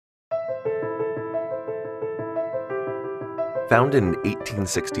Founded in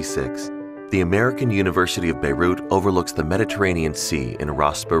 1866, the American University of Beirut overlooks the Mediterranean Sea in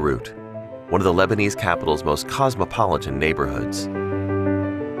Ras Beirut, one of the Lebanese capital's most cosmopolitan neighborhoods.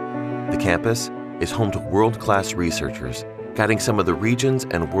 The campus is home to world-class researchers, guiding some of the region's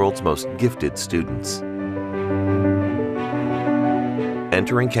and world's most gifted students.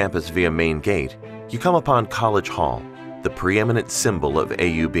 Entering campus via Main Gate, you come upon College Hall, the preeminent symbol of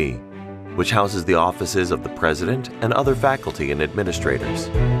AUB, which houses the offices of the president and other faculty and administrators.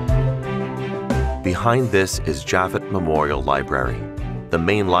 Behind this is Javed Memorial Library, the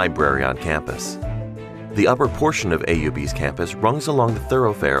main library on campus. The upper portion of AUB's campus runs along the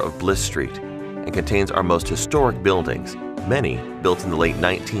thoroughfare of Bliss Street and contains our most historic buildings, many built in the late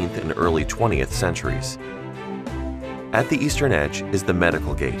 19th and early 20th centuries. At the eastern edge is the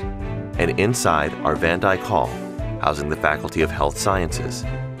Medical Gate, and inside are Van Dyke Hall, housing the Faculty of Health Sciences,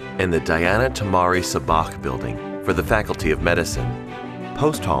 and the Diana Tamari Sabach Building for the Faculty of Medicine.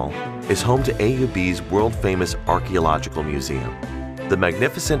 Post Hall is home to AUB's world-famous Archaeological Museum. The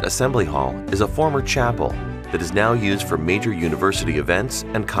magnificent Assembly Hall is a former chapel that is now used for major university events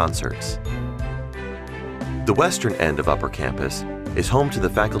and concerts. The western end of Upper Campus is home to the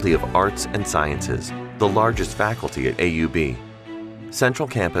Faculty of Arts and Sciences, the largest faculty at AUB. Central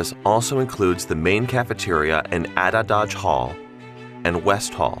Campus also includes the main cafeteria and Adadaj Hall and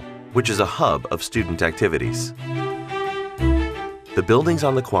West Hall, which is a hub of student activities. The buildings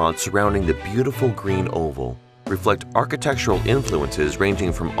on the quad surrounding the beautiful green oval reflect architectural influences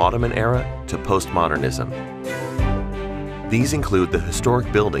ranging from Ottoman era to postmodernism. These include the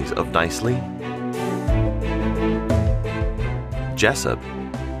historic buildings of Nicely, Jessup,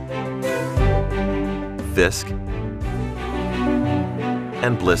 Fisk,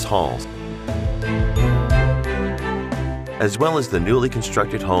 and Bliss Halls, as well as the newly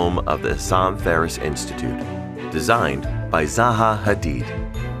constructed home of the Issam Ferris Institute, designed by Zaha Hadid.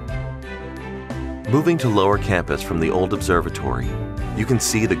 Moving to Lower Campus from the old observatory, you can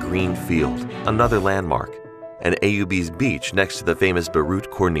see the green field, another landmark, and AUB's beach next to the famous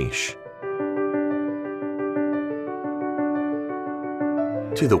Beirut Corniche.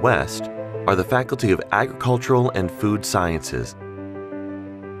 To the west are the Faculty of Agricultural and Food Sciences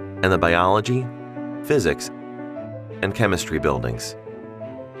and the Biology, Physics, and Chemistry buildings.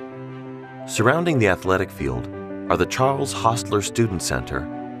 Surrounding the athletic field are the Charles Hostler Student Center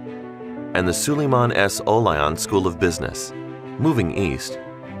and the Suleiman S. Olayan School of Business. Moving east,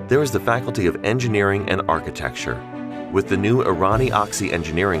 there is the Faculty of Engineering and Architecture with the new Irani Oxy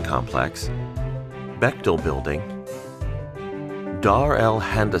Engineering Complex, Bechtel Building, Dar el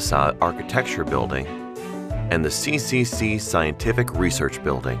Handasa Architecture Building, and the CCC Scientific Research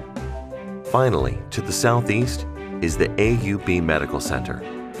Building. Finally, to the southeast is the AUB Medical Center,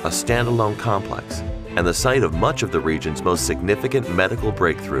 a standalone complex and the site of much of the region's most significant medical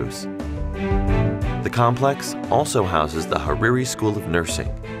breakthroughs. The complex also houses the Hariri School of Nursing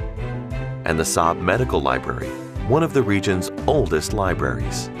and the Saab Medical Library, one of the region's oldest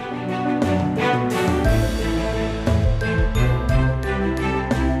libraries.